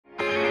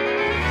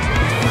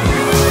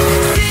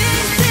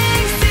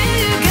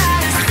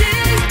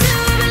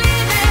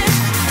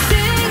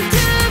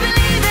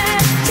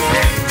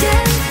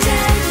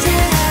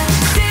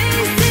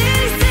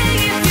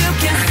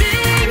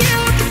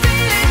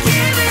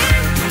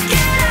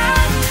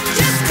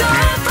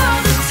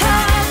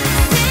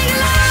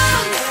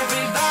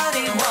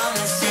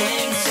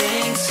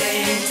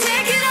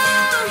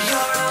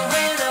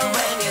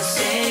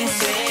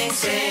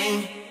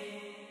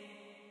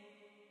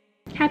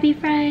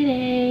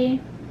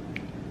Friday.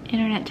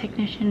 Internet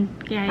technician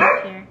guy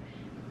is here.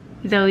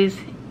 Zoe's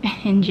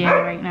in jail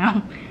right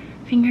now.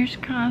 Fingers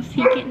crossed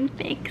he can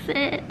fix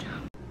it.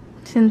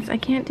 Since I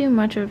can't do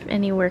much of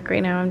any work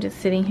right now, I'm just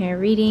sitting here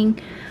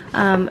reading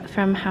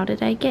from How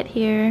Did I Get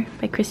Here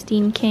by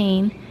Christine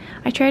Kane.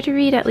 I try to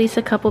read at least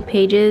a couple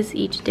pages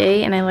each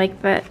day, and I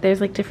like that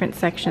there's like different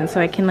sections, so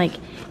I can like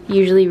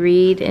usually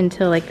read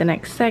until like the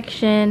next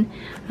section,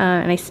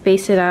 and I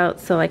space it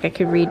out so like I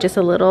could read just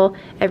a little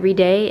every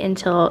day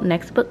until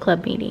next book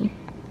club meeting.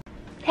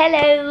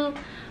 Hello!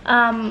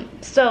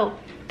 So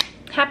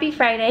happy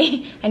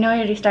Friday. I know I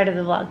already started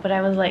the vlog, but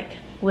I was like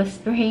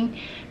whispering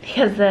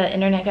because the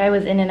internet guy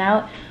was in and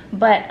out.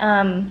 But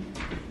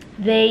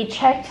they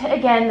checked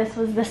again. This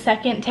was the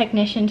second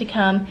technician to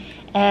come,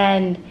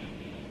 and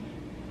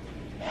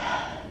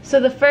so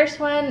the first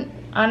one,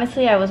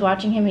 honestly, I was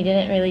watching him, he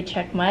didn't really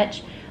check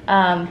much,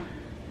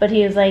 but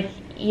he was like,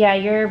 yeah,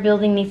 your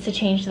building needs to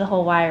change the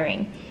whole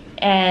wiring.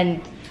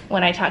 And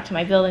when I talked to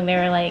my building, they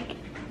were like,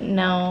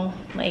 no,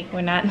 like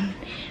we're not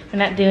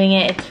doing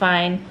it, it's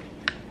fine.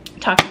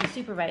 Talk to the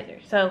supervisor.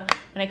 So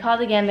when I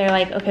called again, they're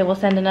like, okay, we'll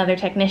send another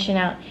technician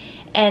out.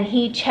 And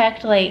he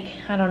checked like,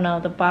 I don't know,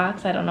 the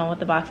box, I don't know what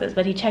the box is,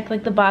 but he checked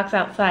like the box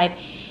outside,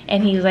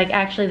 and he was like,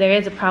 actually there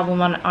is a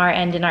problem on our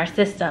end in our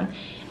system.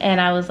 And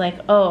I was like,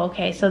 oh,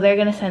 okay, so they're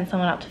gonna send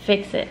someone out to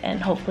fix it,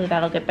 and hopefully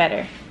that'll get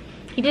better.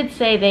 He did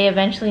say they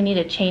eventually need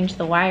to change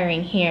the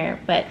wiring here,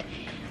 but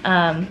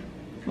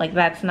like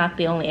that's not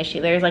the only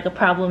issue. There's like a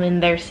problem in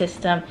their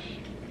system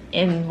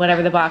in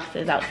whatever the box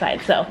is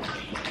outside. So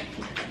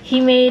he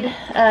made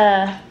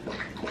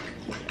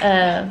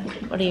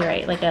what do you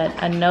write? Like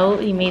a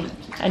note. He made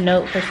a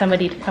note for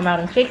somebody to come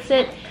out and fix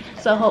it.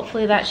 So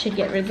hopefully that should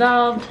get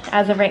resolved.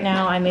 As of right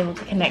now, I'm able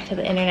to connect to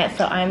the internet.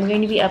 So I'm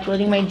going to be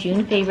uploading my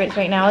June favorites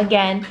right now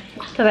again,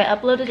 because I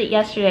uploaded it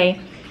yesterday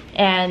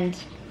and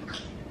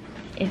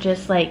it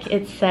just like,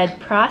 it said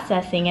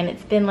processing, and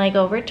it's been like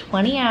over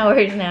 20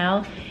 hours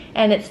now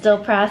and it's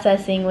still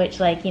processing, which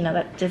like, you know,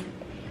 that just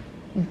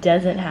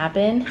doesn't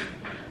happen.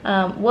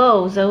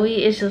 Whoa,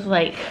 Zoe is just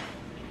like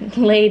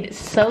laid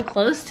so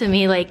close to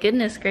me, like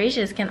goodness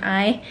gracious, can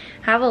I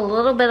have a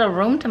little bit of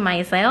room to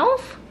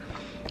myself?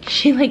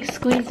 She like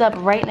squeezed up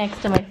right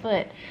next to my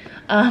foot.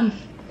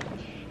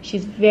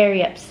 She's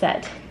very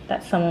upset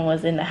that someone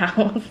was in the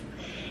house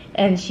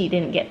and she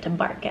didn't get to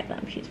bark at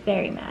them. She's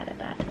very mad at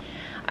that.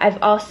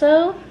 I've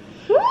also,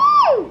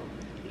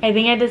 I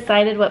think I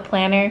decided what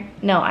planner,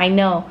 no, I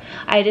know.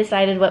 I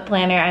decided what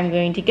planner I'm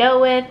going to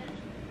go with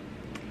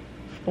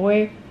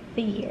for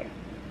the year.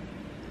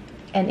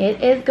 And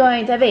it is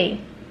going to be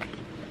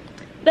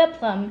the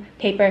Plum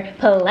Paper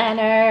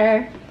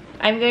Planner.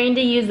 I'm going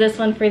to use this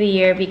one for the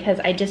year because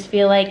I just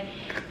feel like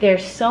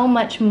there's so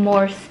much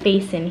more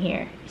space in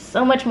here.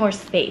 So much more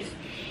space.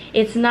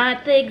 It's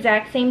not the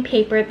exact same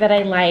paper that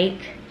I like.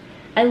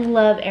 I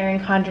love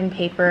Erin Condren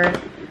paper.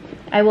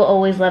 I will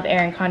always love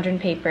Erin Condren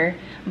paper,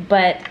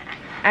 but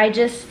I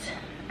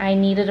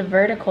needed a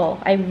vertical.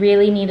 I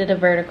really needed a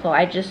vertical.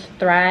 I just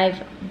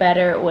thrive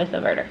better with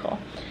a vertical.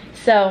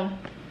 So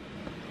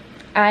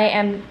I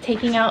am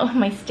taking out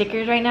my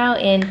stickers right now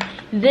in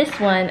this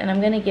one, and I'm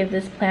gonna give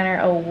this planner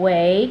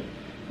away.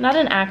 Not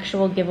an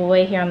actual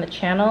giveaway here on the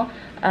channel.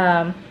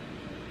 I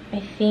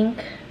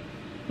think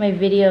my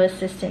video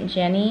assistant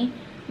Jenny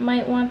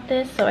might want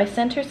this, so I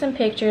sent her some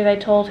pictures. I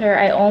told her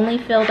I only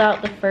filled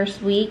out the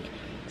first week,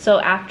 so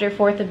after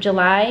 4th of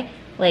July,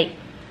 like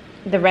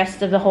the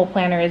rest of the whole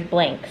planner is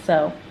blank,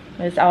 so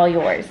it's all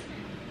yours.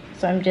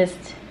 So I'm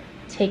just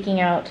taking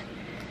out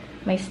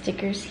my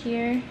stickers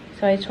here.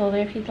 So I told her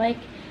if you'd like,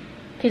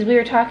 because we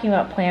were talking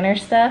about planner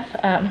stuff,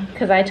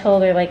 because I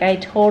told her like I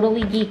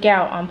totally geek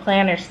out on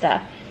planner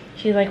stuff.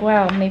 She's like,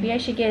 wow, maybe I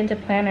should get into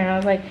planner. And I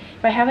was like,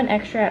 if I have an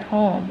extra at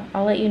home,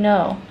 I'll let you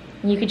know.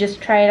 You could just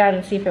try it out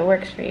and see if it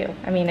works for you.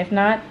 I mean, if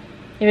not,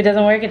 if it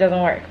doesn't work, it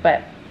doesn't work,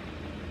 but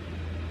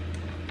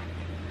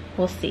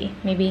we'll see.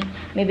 Maybe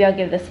I'll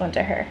give this one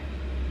to her.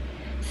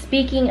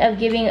 Speaking of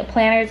giving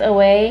planners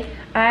away,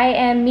 I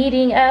am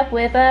meeting up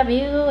with a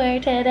viewer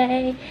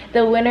today.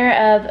 The winner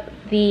of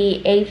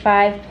the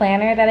A5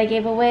 planner that I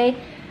gave away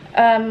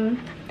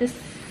this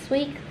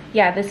week.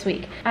 Yeah, this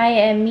week. I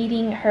am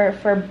meeting her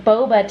for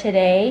boba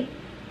today,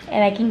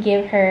 and I can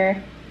give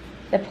her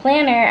the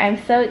planner. I'm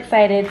so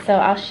excited, so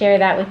I'll share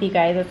that with you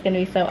guys. It's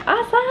gonna be so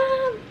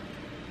awesome.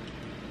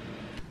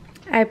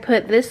 I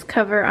put this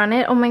cover on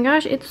it. Oh my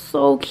gosh, it's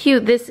so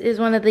cute. This is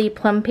one of the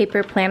Plum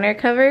Paper Planner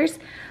covers.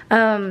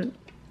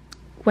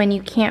 When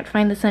you can't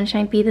find the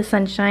sunshine, be the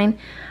sunshine.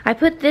 I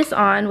put this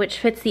on, which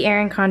fits the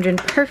Erin Condren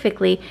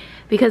perfectly,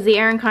 because the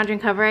Erin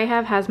Condren cover I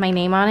have has my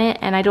name on it,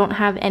 and I don't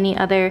have any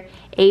other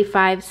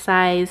A5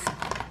 size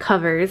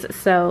covers.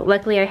 So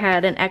luckily I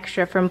had an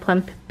extra from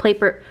Plum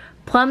Paper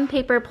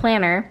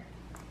Planner.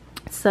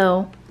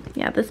 So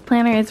yeah, this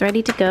planner is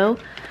ready to go.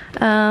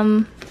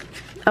 Oh,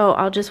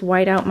 I'll just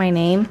white out my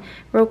name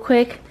real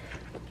quick.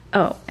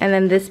 Oh, and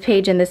then this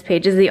page and this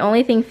page is the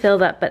only thing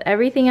filled up, but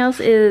everything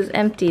else is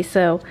empty,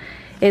 so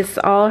it's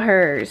all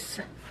hers.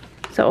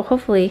 So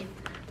hopefully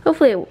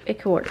hopefully it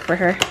could work for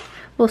her.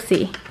 We'll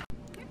see.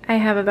 I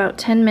have about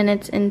 10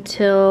 minutes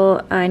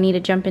until I need to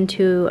jump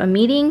into a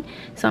meeting,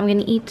 so I'm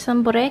gonna eat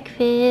some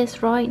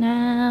breakfast right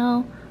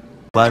now.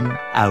 1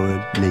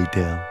 hour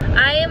later.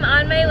 I am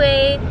on my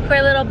way for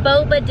a little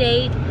boba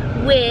date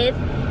with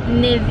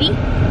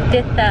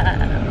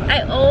Niveditha.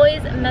 I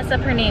always mess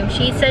up her name.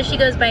 She says she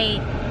goes by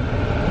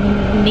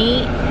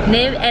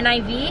Niv,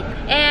 N-I-V,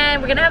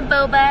 and we're gonna have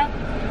boba.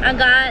 I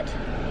got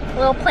a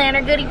little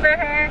planner goodie for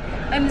her.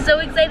 I'm so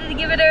excited to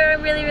give it to her.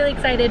 I'm really, really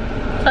excited.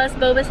 Plus,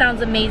 boba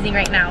sounds amazing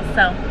right now,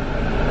 so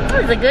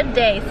it was a good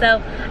day.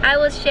 So I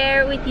will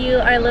share with you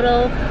our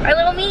little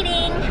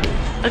meeting.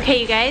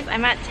 Okay, you guys,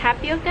 I'm at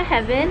Tapioca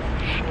Heaven,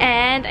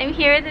 and I'm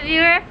here with the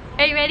viewer.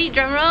 Are you ready?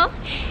 Drum roll.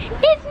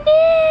 It's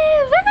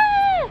Niv!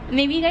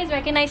 Maybe you guys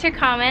recognize her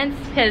comments,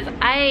 because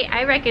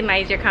I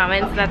recognize your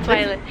comments. Okay. That's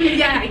why.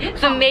 Yeah.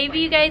 So maybe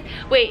you guys,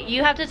 wait,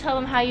 you have to tell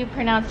them how you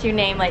pronounce your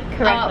name like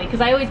correctly,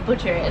 because I always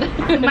butcher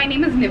it. My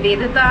name is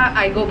Niveditha.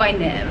 I go by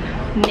Niv.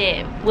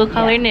 Niv. We'll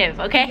call her Niv,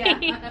 okay?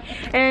 Yeah.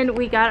 And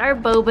we got our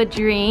boba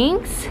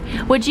drinks.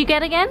 What'd you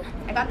get again?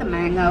 I got the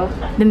mango.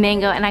 The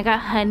mango, and I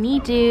got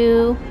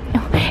honeydew.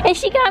 And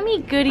she got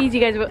me goodies, you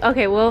guys.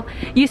 Okay, well,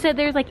 you said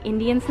there's like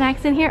Indian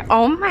snacks in here.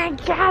 Oh my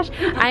gosh.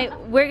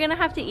 We're gonna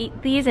have to eat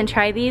these and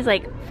try these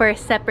like for a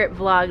separate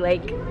vlog,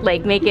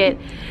 like make it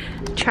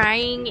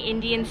trying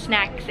Indian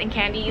snacks and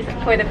candies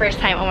for the first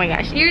time. Oh my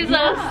gosh, you're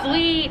so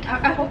sweet.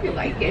 I hope you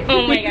like it.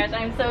 Oh my gosh,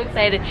 I'm so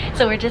excited.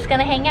 So we're just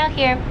gonna hang out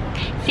here.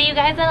 See you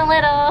guys in a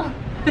little.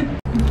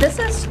 This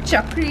is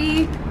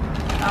chakri.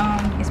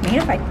 It's made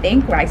of, I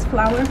think, rice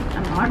flour.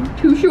 I'm not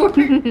too sure.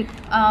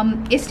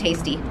 It's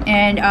tasty,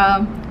 and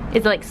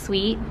is it like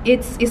sweet?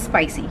 It's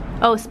spicy.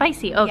 Oh,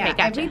 spicy. Okay, yeah,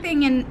 gotcha.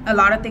 Everything in a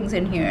lot of things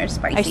in here is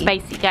spicy. Are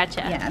spicy,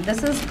 gotcha. Yeah,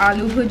 this is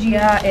aloo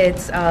bhujia.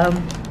 It's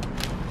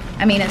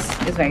I mean, it's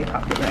very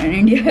popular in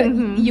India.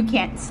 Mm-hmm. You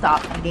can't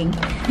stop eating.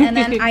 And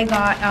then I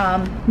got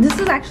this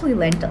is actually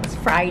lentils,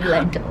 fried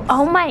lentils.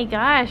 Oh my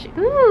gosh!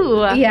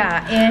 Ooh.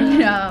 Yeah,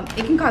 and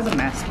it can cause a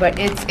mess, but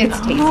it's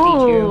tasty too.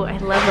 Oh, I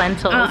love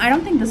lentils. I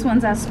don't think this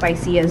one's as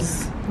spicy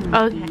as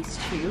these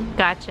two.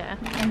 Gotcha.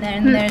 And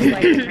then there's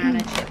like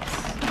banana chips.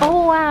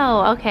 Oh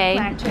wow! Okay.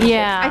 Yeah. Chips.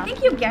 I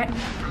think you get.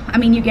 I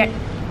mean, you get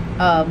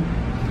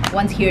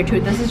ones here too.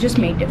 This is just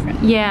made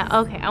different. Yeah.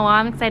 Okay. Well,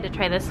 I'm excited to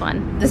try this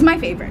one. This is my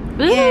favorite.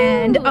 Ooh.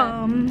 And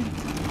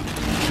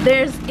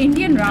there's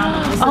Indian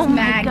ramen. This is oh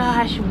my Maggi.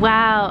 gosh!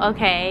 Wow.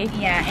 Okay.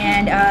 Yeah,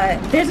 and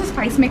there's a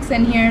spice mix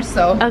in here,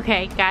 so.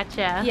 Okay.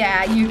 Gotcha.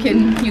 Yeah, you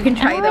can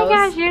try those. Oh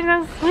my gosh! You're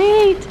so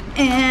sweet.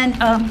 And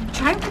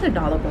try with a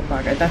dollop of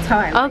butter. That's how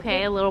I like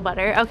it. A little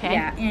butter. Okay.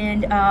 Yeah,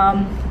 and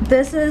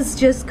this is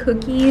just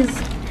cookies.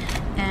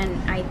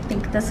 And I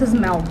think this is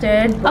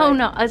melted. Oh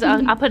no,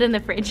 I'll put it in the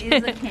fridge.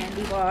 It's a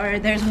candy bar.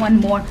 There's one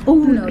more. Oh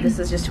no, this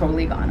is just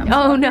totally gone.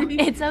 Oh no,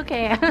 it's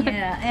okay.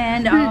 Yeah,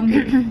 and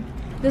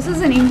this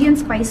is an Indian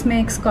spice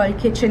mix called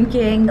Kitchen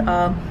King.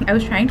 I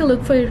was trying to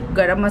look for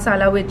garam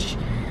masala, which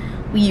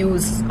we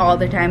use all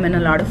the time in a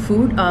lot of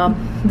food.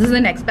 This is the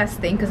next best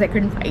thing because I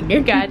couldn't find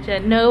it. Gotcha,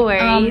 no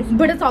worries.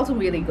 But it's also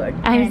really good.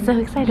 I'm so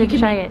excited to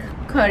try it.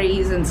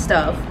 Curries and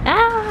stuff.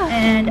 Ah!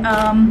 And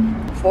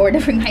 4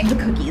 different kinds of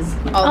cookies.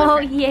 Oh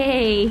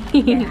yay!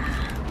 Yeah.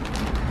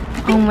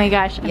 Oh my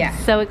gosh, I'm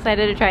so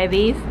excited to try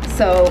these.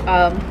 So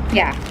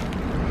yeah.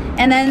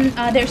 And then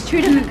there's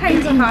 2 different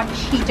kinds of hot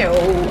Cheeto,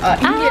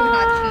 Indian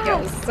hot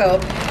Cheetos. So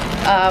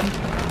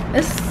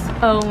this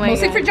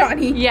mostly for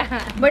Johnny.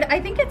 Yeah. But I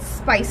think it's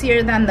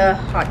spicier than the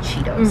hot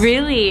Cheetos.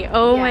 Really?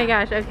 Oh my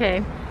gosh,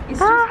 okay. It's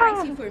too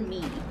spicy for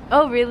me.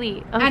 Oh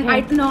really? Okay. And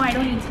I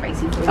don't need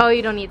spicy food. Oh,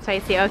 you don't need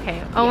spicy,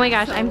 okay. Oh my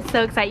gosh, I'm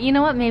so excited. You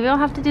know what, maybe I'll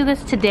have to do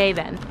this today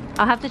then.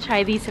 I'll have to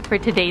try these for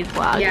today's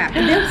vlog. Yeah,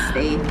 they'll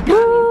stay.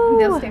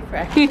 They'll stay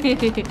fresh.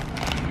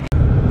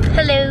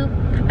 Hello,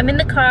 I'm in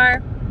the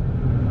car.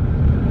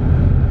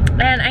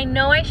 And I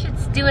know I should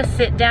do a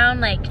sit down,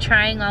 like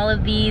trying all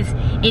of these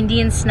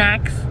Indian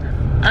snacks.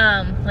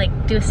 Like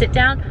do a sit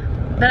down.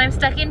 But I'm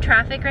stuck in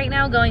traffic right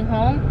now going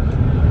home.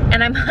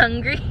 And I'm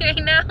hungry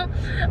right now.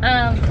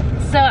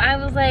 So I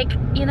was like,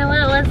 you know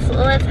what,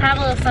 let's have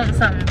a little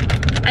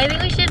something. I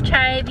think we should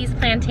try these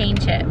plantain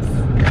chips.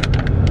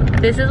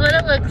 This is what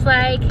it looks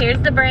like. Here's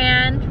the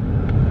brand.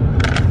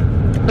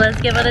 Let's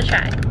give it a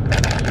try.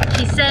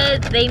 She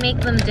said they make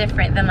them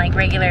different than like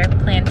regular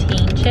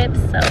plantain chips,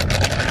 so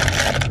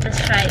let's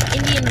try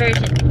Indian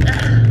version.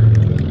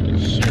 Ugh.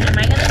 Shoot, am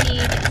I gonna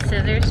need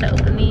scissors to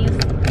open these?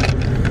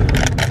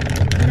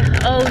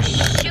 Oh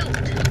shoot!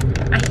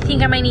 I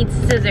think I might need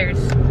scissors.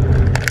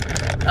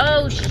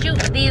 Oh shoot,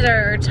 these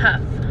are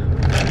tough.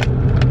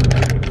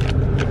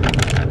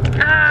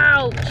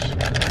 Ouch!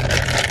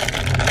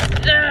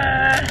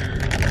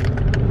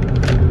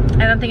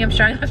 I don't think I'm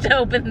strong enough to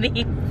open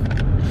these.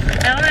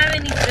 I don't have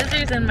any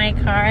scissors in my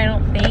car, I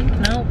don't think.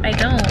 Nope, I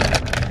don't.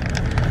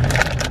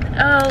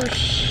 Oh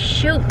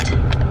shoot.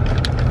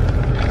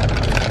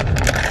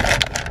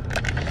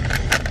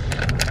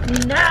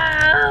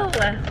 No!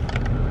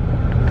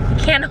 I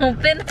can't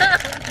open them.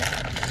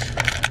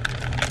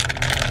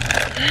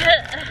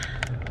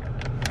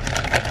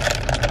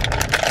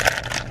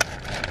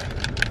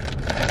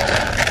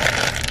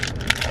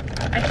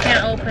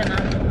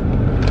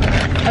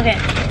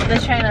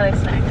 Let's try another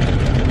snack.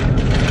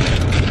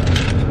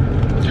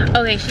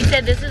 Okay, she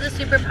said this is a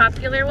super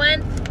popular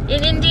one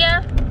in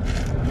India.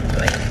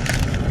 Wait.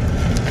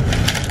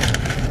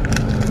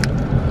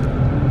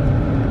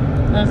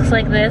 Looks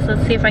like this.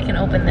 Let's see if I can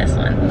open this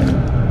one.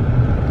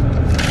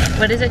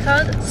 What is it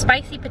called?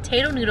 Spicy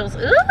potato noodles.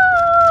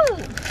 Ooh!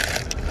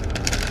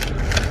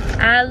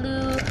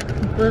 Aloo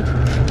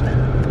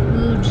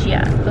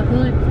bhujia.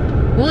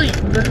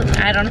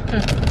 I don't know.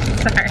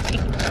 Sorry.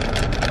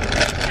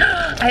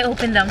 I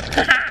opened them.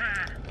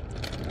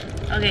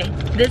 Okay,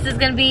 this is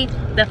gonna be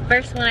the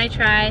first one I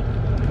try.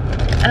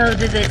 Oh,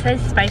 does it say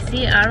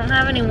spicy? I don't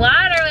have any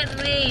water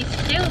with me.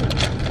 Shoot.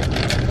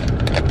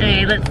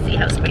 Okay, let's see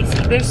how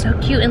spicy. They're so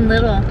cute and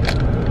little.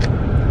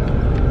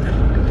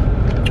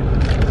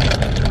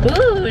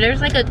 Ooh,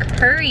 there's like a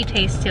curry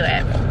taste to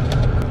it.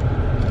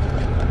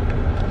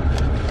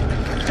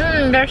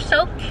 They're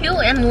so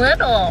cute and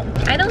little.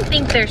 I don't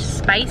think they're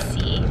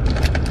spicy.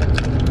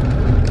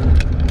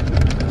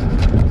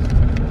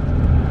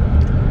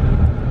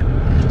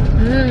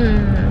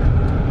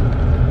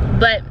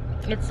 But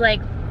it's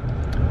like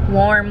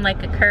warm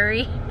like a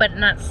curry, but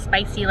not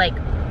spicy like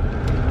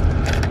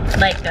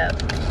a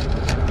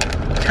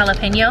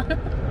jalapeno.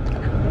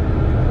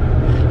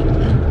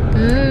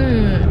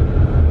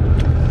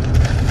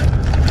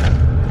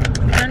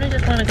 I kind of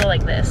just want to go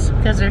like this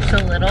because they're so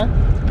little.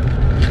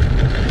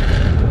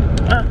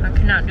 Oh, I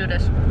cannot do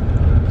this.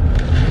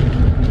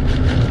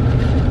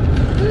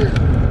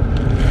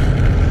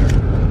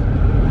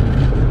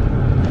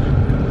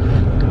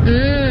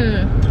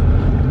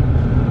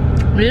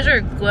 These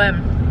are good.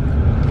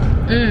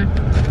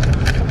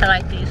 I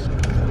like these.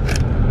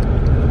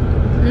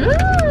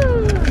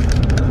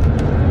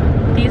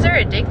 These are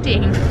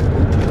addicting.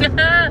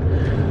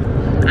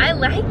 I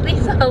like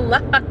these a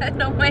lot.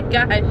 Oh my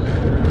gosh.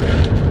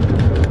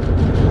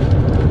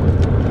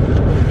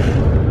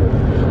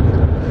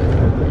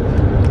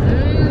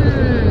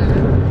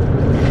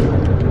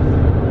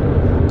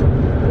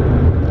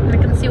 I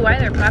can see why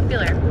they're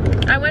popular.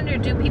 I wonder,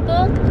 do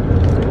people,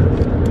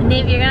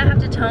 Niv, you're gonna have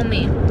to tell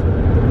me,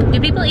 do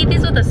people eat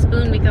these with a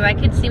spoon? Because I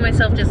could see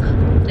myself just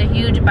a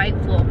huge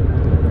biteful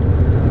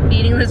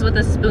eating this with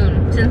a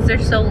spoon since they're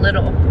so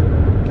little.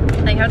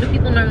 Like, how do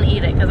people normally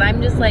eat it? Because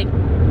I'm just like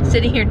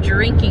sitting here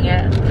drinking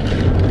it.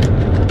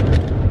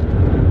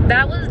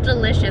 That was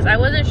delicious. I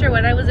wasn't sure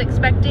what I was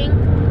expecting,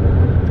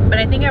 but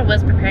I think I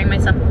was preparing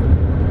myself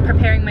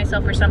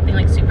for something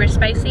like super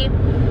spicy.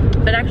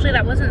 But actually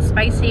that wasn't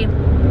spicy.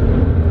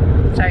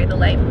 Sorry, the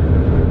light.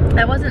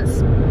 That wasn't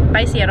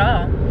spicy at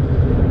all.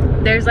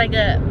 There's like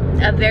a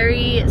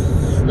very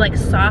like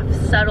soft,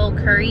 subtle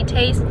curry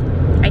taste.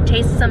 I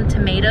taste some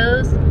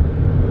tomatoes.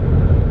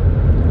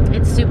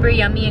 It's super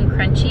yummy and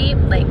crunchy.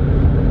 Like,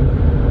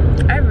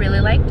 I really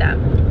like that.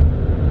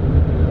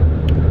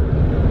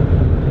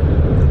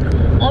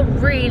 I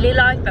really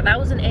like that. That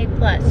was an A+.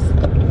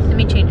 Let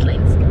me change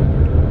lanes.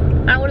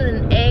 That was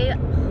an A+.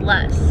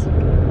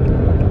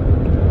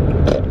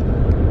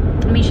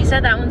 I mean, she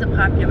said that one's a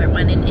popular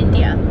one in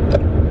India.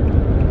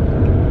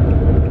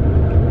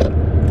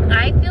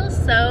 I feel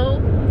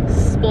so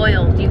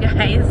spoiled, you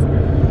guys.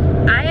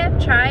 I have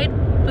tried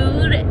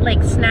food,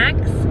 like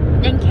snacks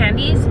and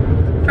candies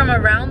from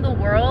around the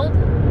world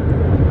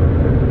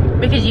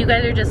because you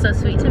guys are just so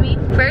sweet to me.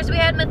 First we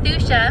had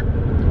Mathusha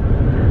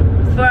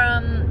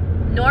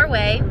from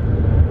Norway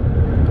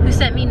who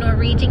sent me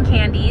Norwegian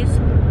candies.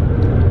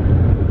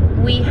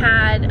 We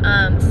had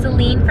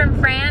Celine from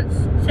France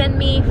send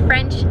me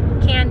French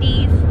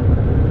candies.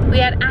 We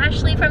had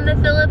Ashley from the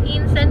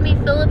Philippines send me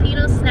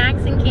Filipino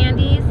snacks and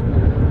candies.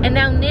 And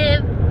now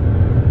Niv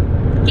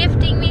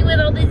gifting me with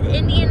all these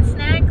Indian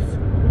snacks.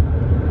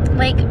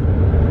 Like,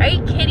 are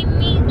you kidding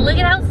me? Look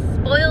at how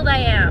spoiled I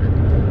am.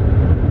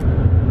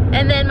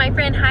 And then my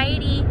friend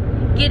Heidi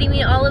getting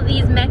me all of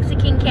these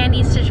Mexican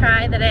candies to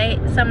try that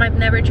some I've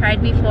never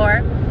tried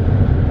before.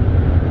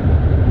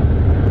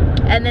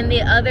 And then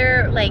the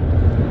other like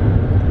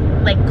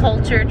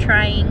culture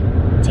trying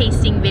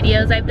tasting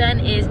videos I've done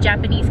is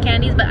Japanese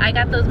candies, but I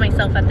got those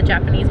myself at the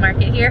Japanese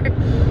market here.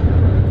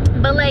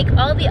 But like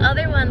all the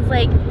other ones,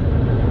 like,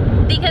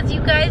 because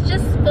you guys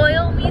just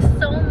spoil me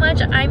so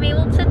much, I'm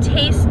able to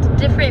taste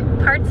different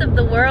parts of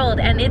the world,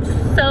 and it's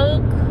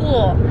so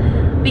cool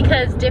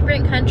because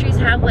different countries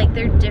have like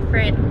their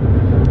different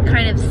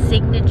kind of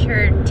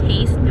signature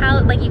taste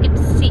palette. Like you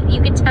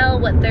could tell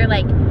what their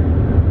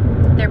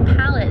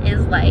palette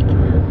is like,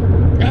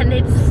 and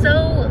it's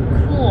so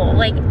cool.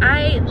 Like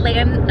I'm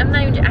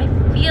not even, I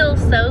feel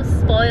so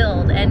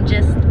spoiled and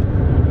just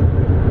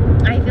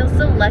I feel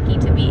so lucky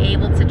to be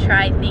able to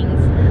try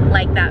things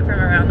like that from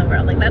around the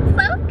world. Like, that's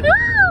so cool.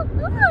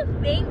 Oh,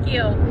 thank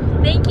you.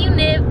 Thank you,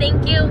 Niv.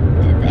 Thank you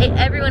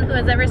everyone who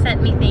has ever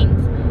sent me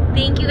things.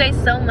 Thank you guys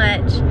so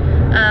much.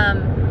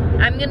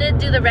 I'm gonna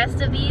do the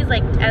rest of these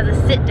like as a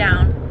sit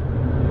down.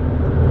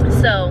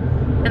 So,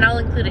 and I'll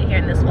include it here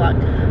in this vlog.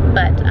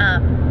 But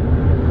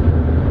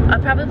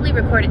I'll probably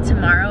record it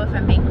tomorrow if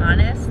I'm being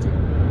honest.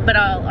 but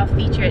I'll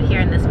feature it here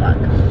in this vlog.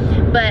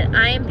 But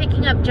I am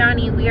picking up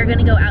Johnny. We are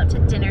gonna go out to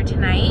dinner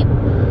tonight.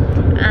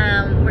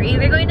 We're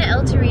either going to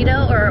El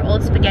Torito or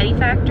Old Spaghetti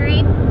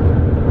Factory.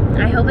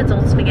 I hope it's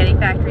Old Spaghetti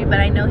Factory, but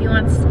I know he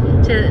wants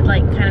to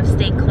like kind of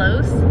stay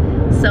close,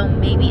 so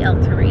maybe El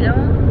Torito.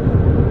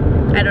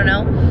 I don't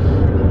know.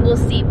 We'll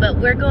see, but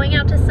we're going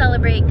out to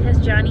celebrate because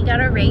Johnny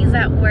got a raise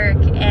at work,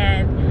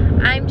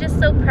 and I'm just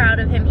so proud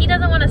of him. He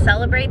doesn't want to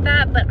celebrate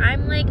that, but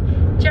I'm like,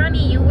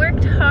 Johnny, you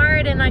worked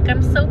hard, and like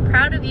I'm so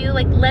proud of you.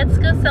 Like, let's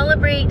go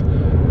celebrate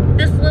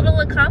this little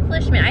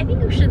accomplishment. I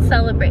think you should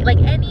celebrate. Like,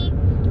 any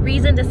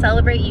reason to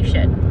celebrate, you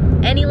should.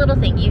 Any little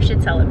thing, you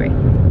should celebrate.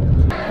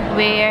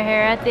 We are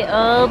here at the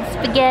Old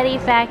Spaghetti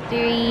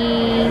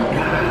Factory.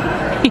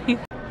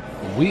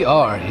 We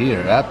are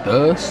here at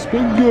the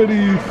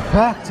Spaghetti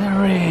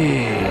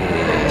Factory.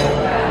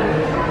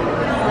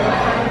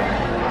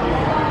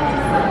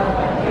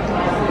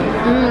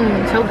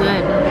 So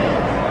good.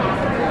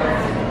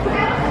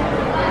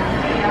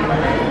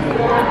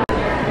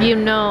 You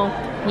know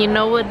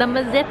what the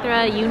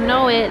Mazithra, you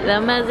know it, the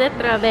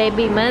Mazithra,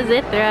 baby,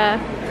 Mazithra.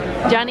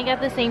 Johnny got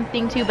the same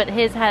thing too, but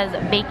his has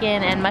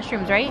bacon and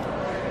mushrooms, right?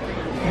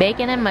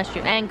 Bacon and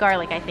mushroom and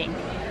garlic, I think.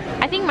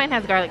 I think mine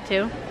has garlic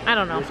too. I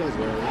don't know.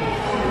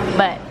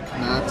 But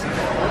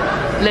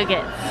look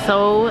at,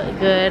 so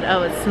good.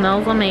 Oh, it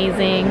smells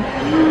amazing.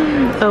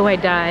 Oh, I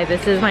die.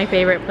 This is my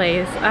favorite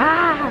place.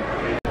 Ah!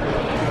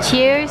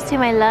 Cheers to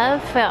my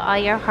love for all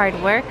your hard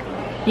work.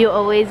 You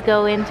always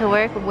go into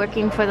work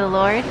working for the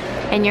Lord,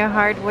 and your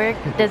hard work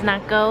does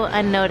not go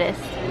unnoticed.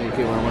 Thank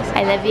you, Mama.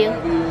 I love you,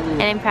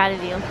 and I'm proud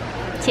of you.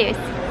 Cheers.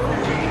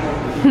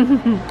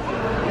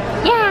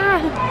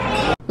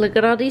 Yeah! Look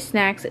at all these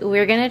snacks.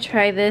 We're gonna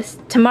try this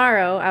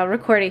tomorrow. I'll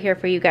record it here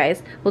for you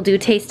guys. We'll do a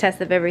taste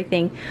test of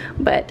everything.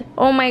 But,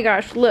 oh my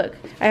gosh, look.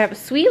 I have a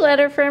sweet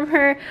letter from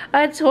her,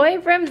 a toy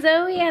from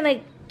Zoe, and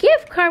a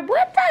gift card.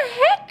 What the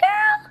heck,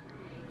 girl?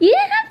 You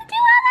didn't have to do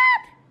all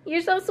that.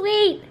 You're so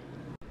sweet.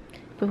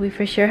 But we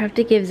for sure have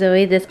to give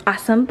Zoe this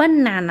awesome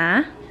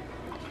banana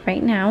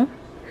right now.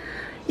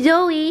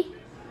 Zoe,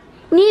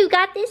 Niv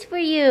got this for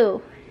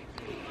you.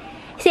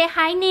 Say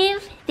hi,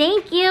 Niv.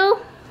 Thank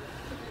you.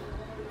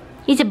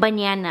 It's a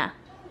banana.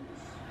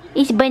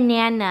 It's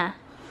banana.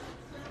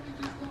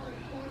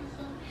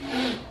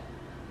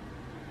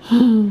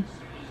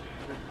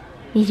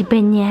 It's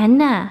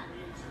banana.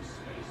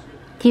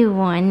 Do you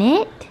want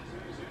it?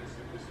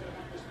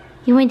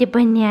 You want the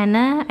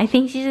banana? I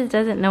think she just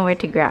doesn't know where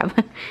to grab.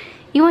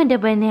 You want the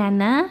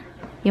banana?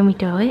 You want me to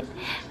throw it?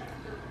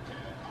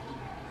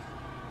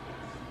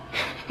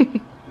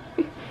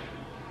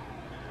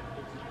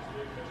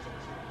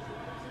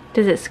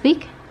 Does it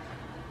squeak?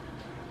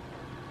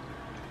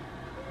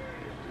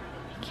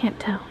 I can't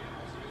tell.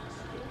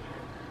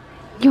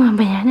 You want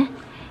banana?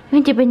 You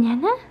want the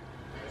banana?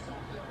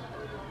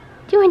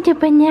 You want the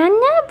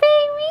banana,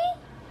 baby?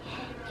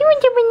 You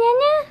want the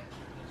banana?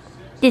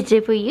 This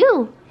is for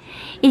you.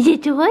 It's a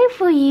toy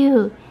for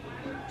you.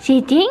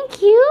 Say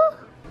thank you.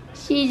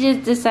 She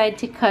just decided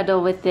to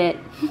cuddle with it.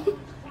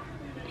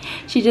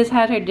 She just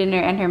had her dinner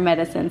and her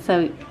medicine,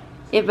 so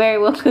it very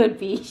well could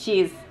be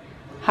she's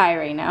high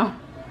right now.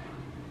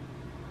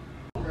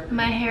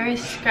 My hair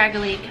is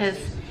scraggly because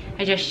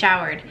I just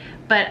showered,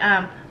 but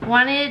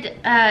wanted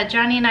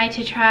Johnny and I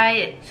to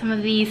try some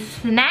of these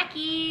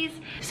snackies.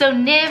 So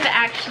Niv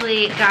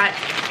actually got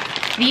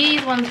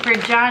these ones for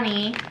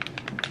Johnny.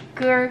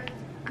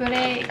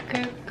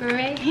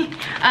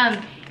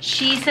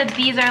 She said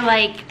these are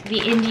like the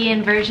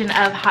Indian version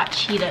of hot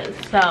Cheetos.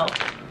 So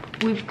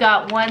we've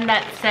got one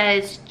that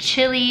says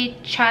chili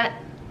chatka,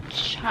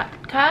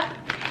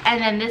 and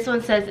then this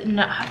one says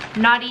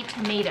naughty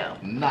tomato.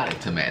 Naughty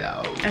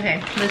tomato.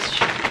 Okay, let's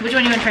try. Which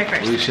one do you want to try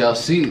first? We shall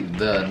see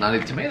the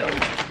naughty tomato.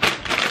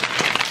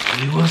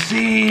 We will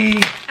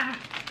see. Ah.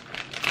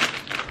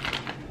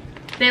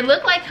 They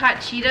look like hot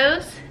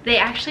Cheetos. They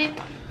actually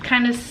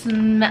kind of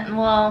smell,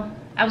 well,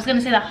 I was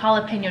gonna say the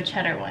jalapeno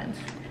cheddar ones.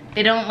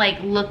 They don't like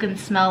look and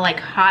smell like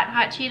hot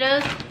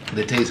Cheetos.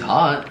 They taste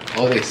hot.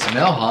 Oh, they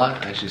smell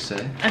hot, I should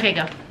say. Okay,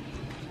 go.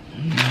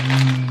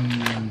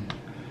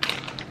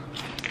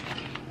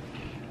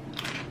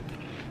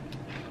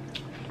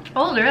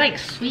 Oh, they're like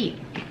sweet.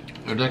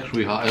 It's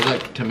actually hot. It's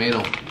like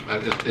tomato.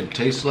 It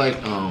tastes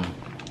like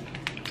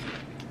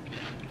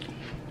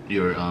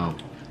your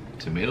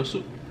tomato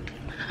soup.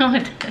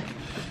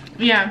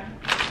 Yeah.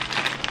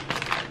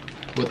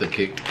 With the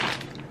kick.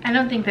 I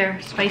don't think they're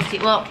spicy.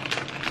 Well,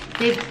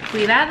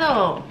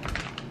 cuidado.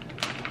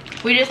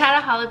 We just had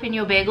a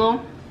jalapeno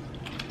bagel,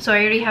 so I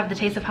already have the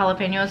taste of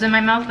jalapenos in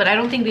my mouth, but I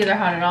don't think these are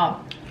hot at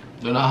all.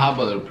 They're not hot,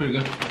 but they're pretty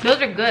good.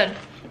 Those are good.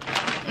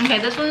 Okay,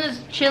 this one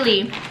is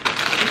chili.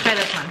 Let's try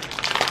this one.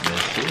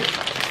 Let's see it.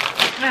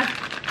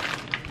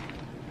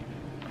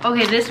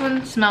 Okay, this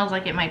one smells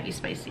like it might be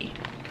spicy.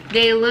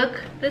 They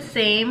look the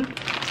same.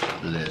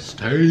 Let's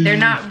taste. They're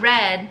not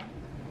red.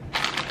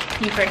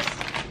 You first.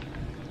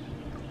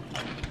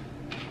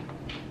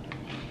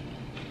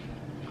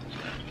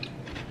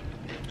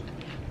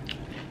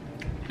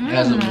 It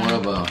has more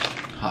of a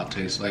hot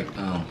taste, like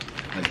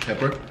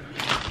pepper.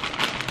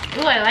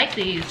 Ooh, I like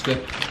these. It's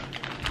good.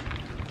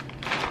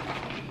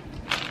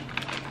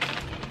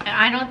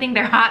 I don't think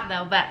they're hot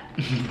though, but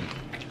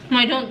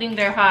I don't think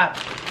they're hot.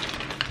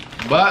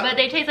 But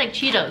they taste like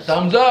Cheetos.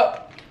 Thumbs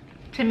up.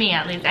 To me,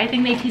 at least. I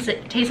think they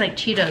taste like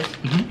Cheetos.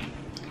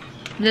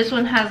 This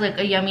one has like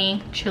a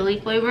yummy chili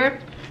flavor.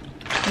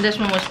 And this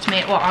one was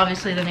tomato. Well,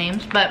 obviously the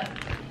names, but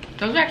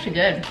those are actually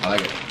good. I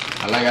like it.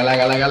 I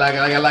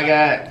like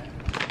it.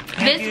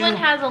 This one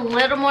has a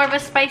little more of a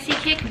spicy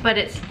kick, but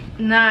it's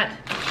not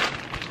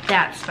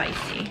that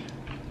spicy.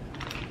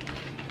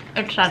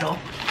 It's subtle.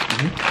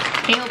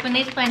 Can you open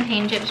these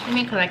plantain chips for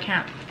me? Because I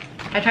can't.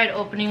 I tried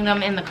opening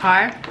them in the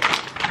car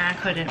and I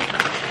couldn't.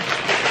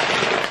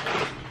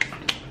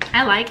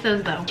 I like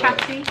those though.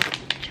 Chakri?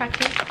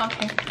 Chakri?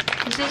 Okay.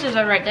 The scissors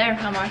are right there,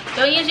 Omar.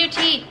 Don't use your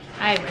teeth.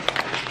 Iris.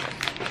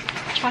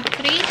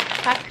 Chakri?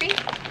 Chakri?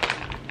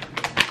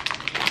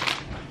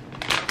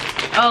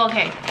 Oh,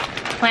 okay.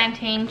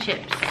 Plantain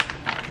chips.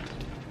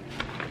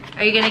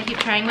 Are you gonna keep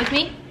trying with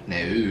me? No.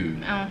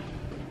 Oh.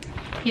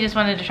 He just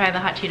wanted to try the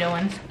hot Cheeto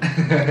ones.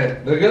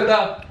 They're good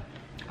though.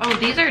 Oh,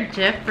 these are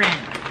different.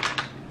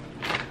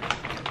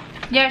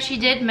 Yeah, she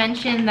did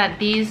mention that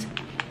these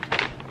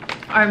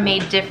are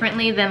made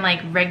differently than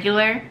like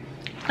regular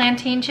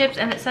plantain chips,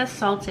 and it says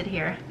salted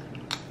here.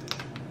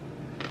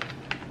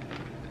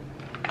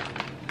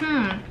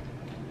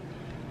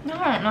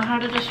 I don't know how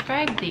to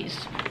describe these.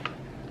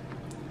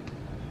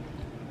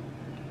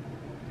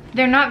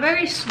 They're not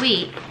very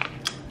sweet.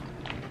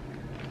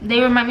 They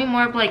remind me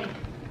more of like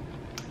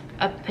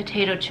a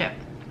potato chip.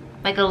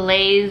 Like a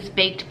Lay's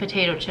baked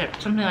potato chip,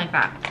 something like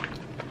that.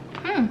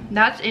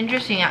 That's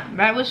interesting.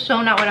 That was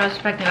so not what I was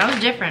expecting. That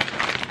was different.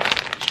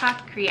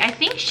 Chakri. I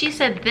think she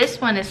said this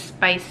one is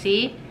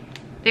spicy.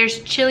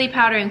 There's chili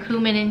powder and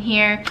cumin in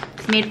here.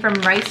 It's made from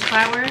rice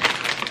flour.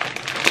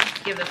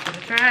 Let's give this one a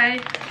try.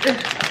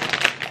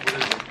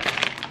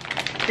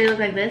 They look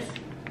like this.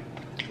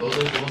 Those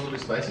are the ones that are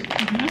spicy?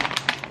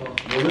 Oh,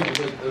 they look like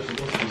they're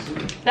supposed to be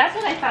sweet. That's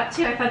what I thought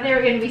too. I thought they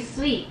were gonna be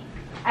sweet.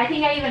 I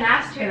think I even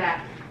asked her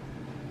that.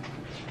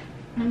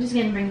 I'm just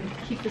gonna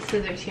keep the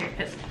scissors here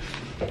because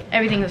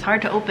everything is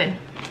hard to open.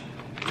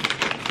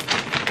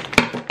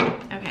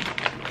 Okay,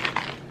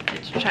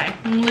 let's try.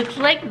 Looks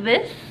like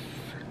this.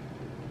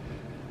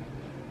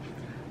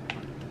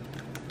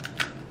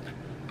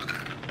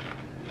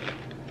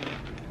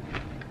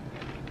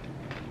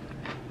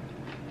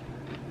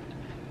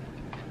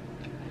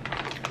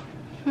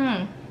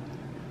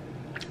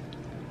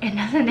 It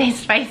doesn't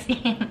taste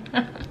spicy.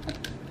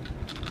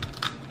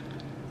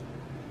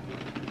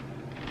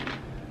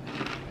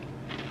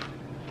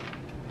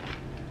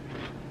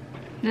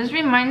 This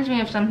reminds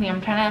me of something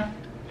I'm trying to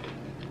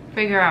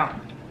figure out.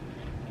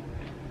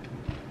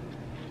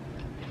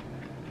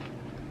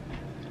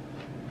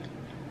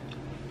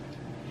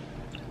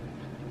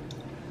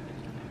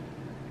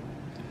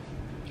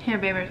 Here,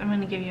 babies, I'm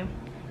gonna give you.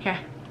 Here.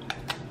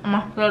 I'm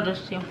gonna throw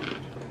this to you.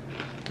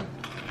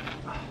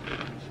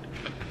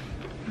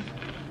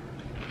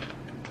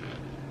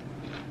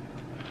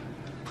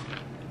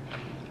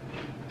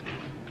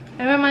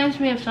 It reminds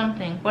me of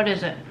something. What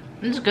is it?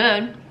 It's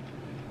good,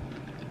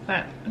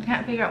 but I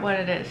can't figure out what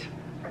it is.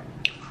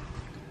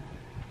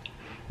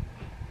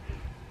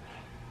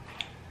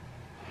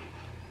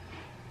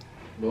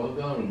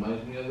 Blvd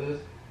reminds me of this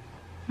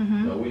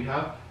that we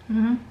have.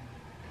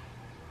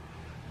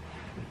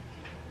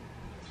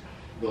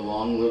 The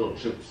long little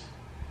chips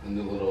in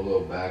the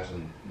little bags,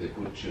 and they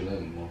put chili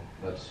in. Well,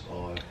 that's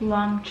all.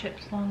 Long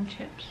chips, long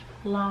chips,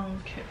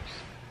 long chips.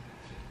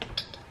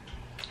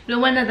 The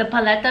one that the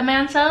Paleta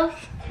man sells?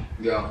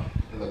 Yeah,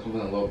 and they come in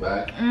a little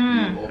bag.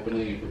 You open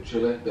it, you put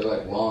chili. They're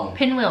like long.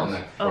 Pinwheels. And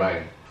like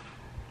fried.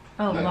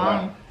 Oh, like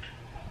long. That.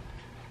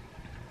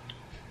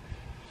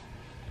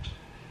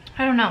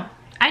 I don't know.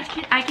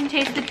 I can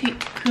taste the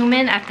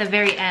cumin at the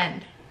very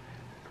end.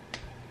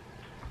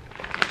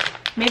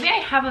 Maybe I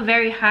have a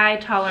very high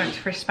tolerance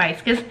for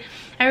spice, because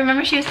I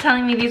remember she was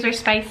telling me these were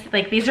spicy,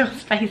 like these are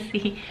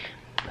spicy.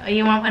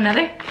 You want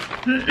another?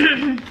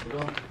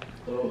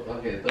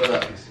 Okay, throw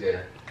that piece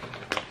here.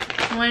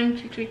 1,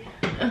 2, 3.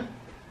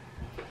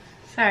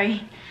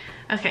 Sorry.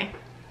 Okay.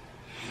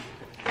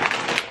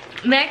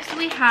 Next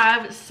we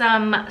have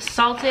some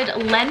salted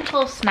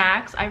lentil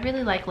snacks. I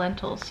really like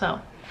lentils, so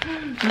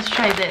let's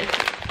try this.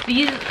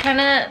 These kind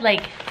of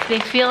like, they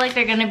feel like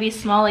they're gonna be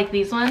small like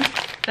these ones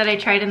that I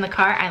tried in the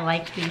car. I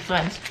liked these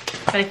ones,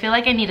 but I feel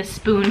like I need a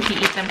spoon to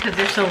eat them because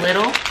they're so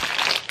little.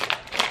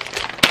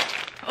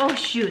 Oh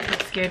shoot,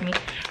 that scared me.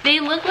 They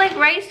look like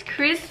Rice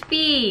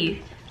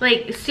Krispies,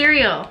 like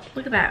cereal.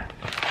 Look at that.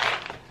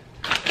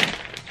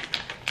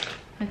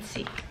 Let's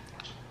see.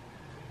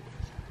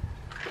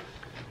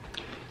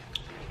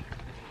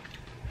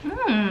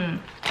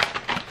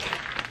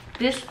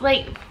 This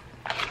like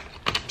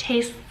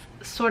tastes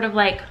sort of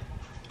like,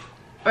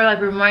 or like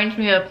reminds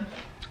me of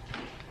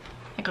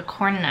like a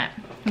corn nut.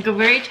 Like a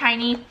very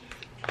tiny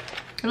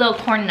little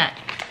corn nut.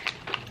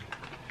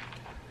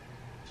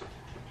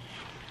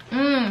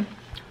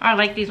 I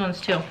like these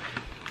ones too.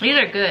 These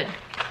are good.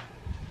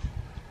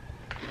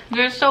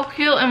 They're so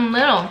cute and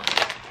little.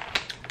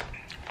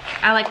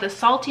 I like the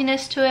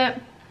saltiness to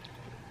it.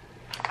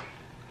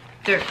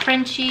 They're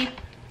crunchy.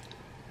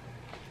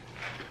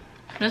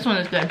 This one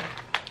is good.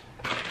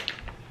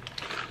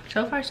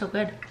 So far, so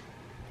good.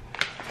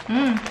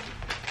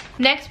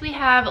 Next, we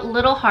have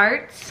little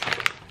hearts.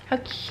 How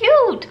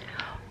cute.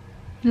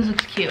 This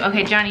looks cute.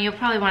 Okay, Johnny, you'll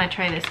probably want to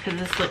try this because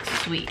this looks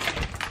sweet.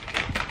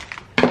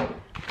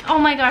 Oh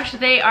my gosh,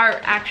 they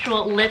are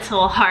actual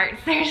little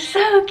hearts. They're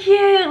so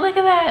cute. Look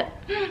at that.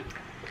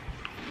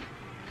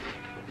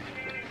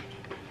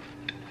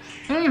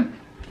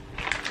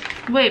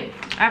 Wait,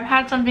 I've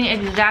had something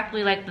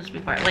exactly like this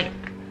before. Like,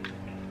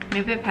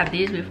 maybe I've had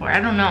these before.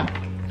 I don't know.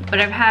 But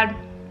I've had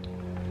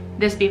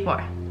this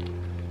before.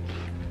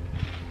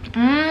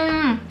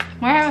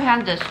 Where have I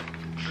had this?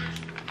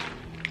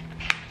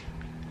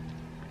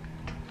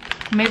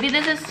 Maybe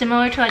this is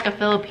similar to like a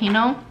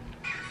Filipino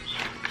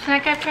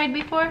snack I've tried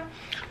before.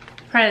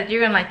 Try this,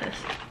 you're gonna like this.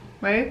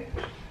 Ready?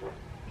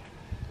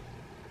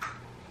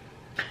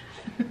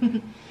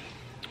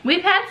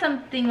 We've had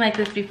something like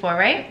this before,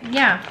 right?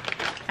 Yeah.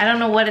 I don't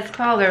know what it's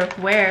called or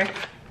where.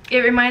 It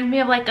reminds me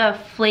of like a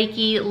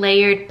flaky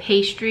layered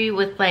pastry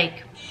with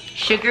like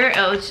sugar.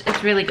 Oh,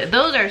 it's really good.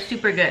 Those are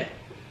super good.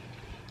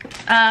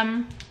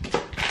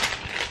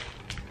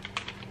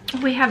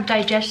 We have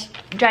digestive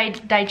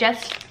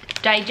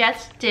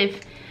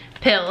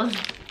pills.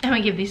 I'm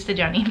gonna give these to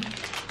Johnny.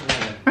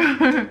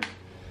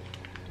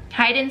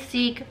 Hide and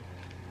seek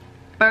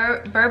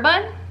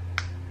bourbon.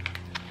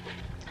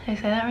 Did I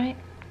say that right?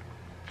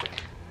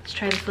 Let's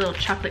try this little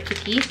chocolate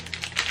cookie.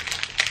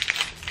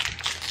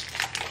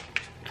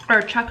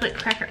 Or chocolate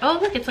cracker. Oh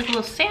look, it's like a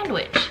little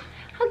sandwich.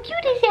 How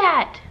cute is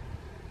that?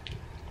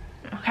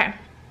 Okay.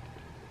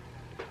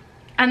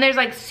 And there's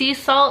like sea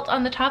salt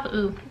on the top.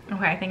 Ooh,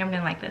 okay, I think I'm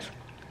gonna like this.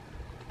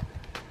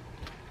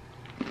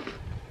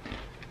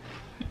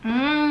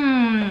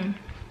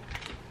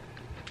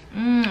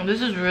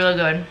 This is really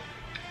good.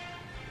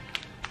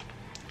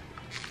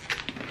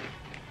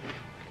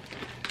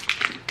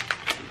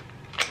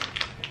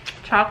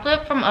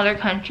 Chocolate from other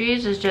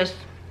countries is just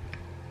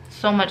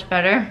so much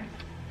better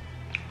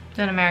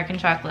than American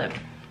chocolate.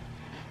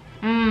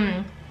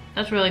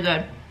 That's really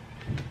good.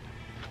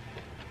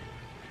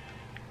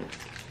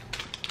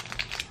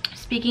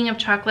 Speaking of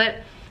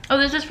chocolate, oh,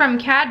 this is from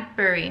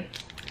Cadbury.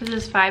 This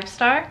is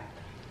 5-star.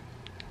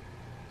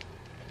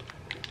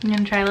 I'm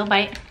gonna try a little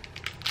bite.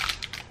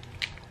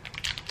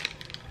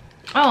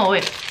 Oh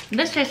wait,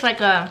 this tastes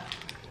like a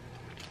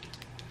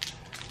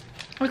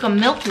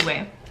Milky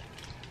Way.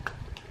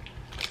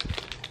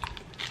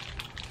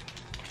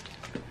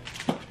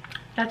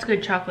 That's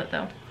good chocolate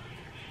though.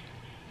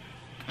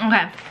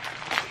 Okay,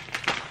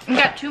 we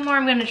got 2 more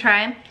I'm gonna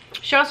try.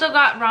 She also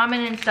got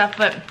ramen and stuff,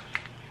 but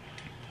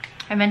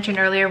I mentioned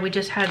earlier we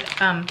just had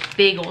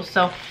bagels,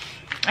 so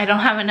I don't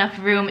have enough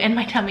room in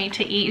my tummy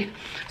to eat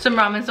some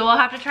ramen, so we'll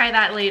have to try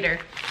that later.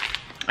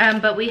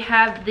 But we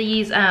have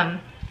these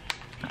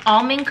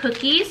almond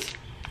cookies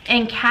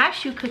and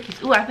cashew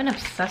cookies. Ooh, I've been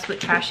obsessed with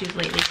cashews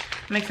lately.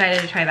 I'm excited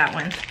to try that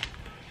one.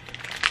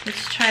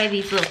 Let's try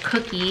these little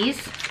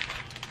cookies.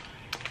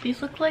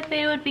 These look like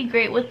they would be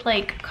great with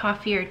like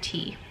coffee or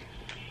tea.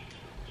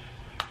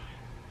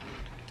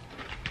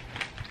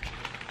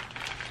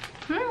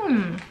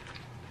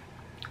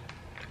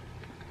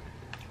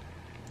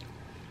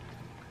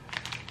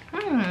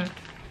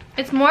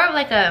 It's more of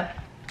like a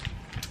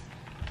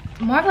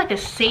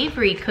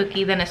savory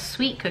cookie than a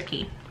sweet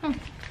cookie.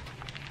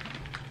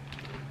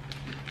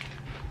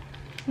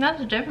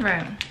 That's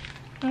different.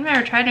 I've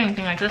never tried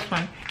anything like this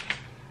one.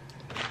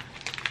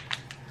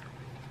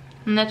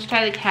 And let's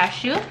try the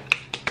cashew.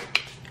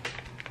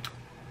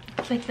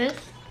 It's like this.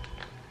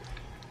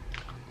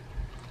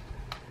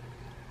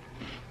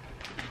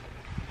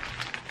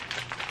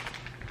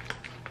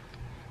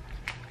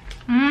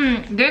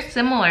 They're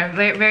similar,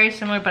 very, very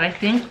similar, but I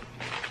think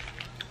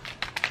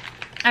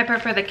I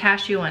prefer the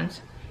cashew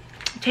ones.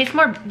 It tastes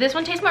more, this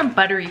one tastes more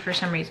buttery for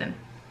some reason.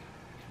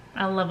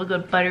 I love a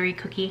good buttery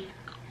cookie.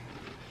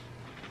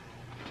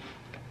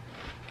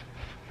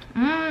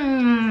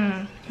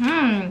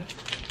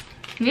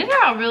 These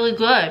are all really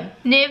good.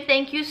 Niv,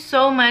 thank you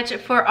so much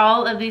for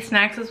all of these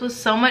snacks. This was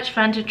so much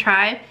fun to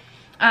try.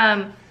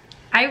 I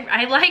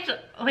liked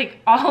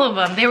like all of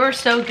them. They were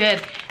so good.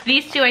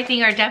 These 2 I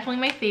think are definitely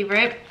my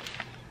favorite.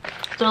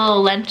 The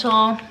little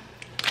lentil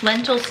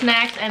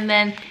snacks, and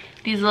then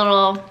these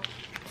little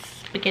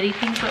spaghetti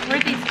things. What were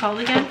these called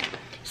again?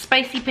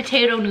 Spicy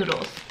potato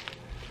noodles.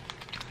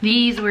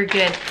 These were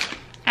good.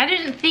 I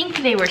didn't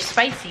think they were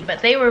spicy,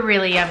 but they were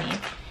really yummy.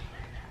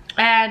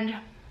 And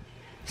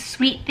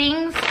sweet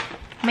things,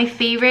 my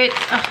favorite,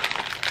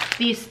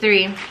 these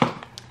 3.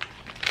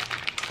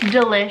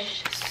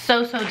 Delish,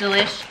 so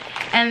delish.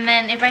 And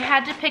then if I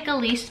had to pick a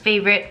least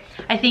favorite,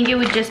 I think it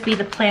would just be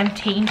the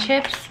plantain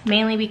chips,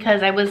 mainly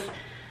because I was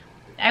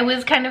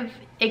kind of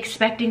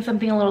expecting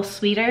something a little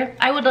sweeter.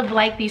 I would have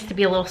liked these to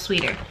be a little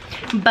sweeter.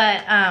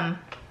 But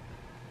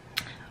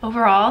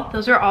overall,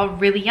 those are all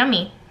really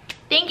yummy.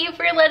 Thank you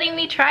for letting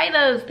me try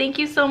those. Thank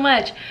you so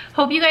much.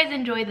 Hope you guys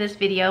enjoyed this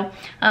video.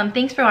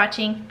 Thanks for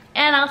watching,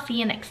 and I'll see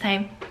you next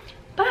time.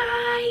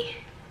 Bye.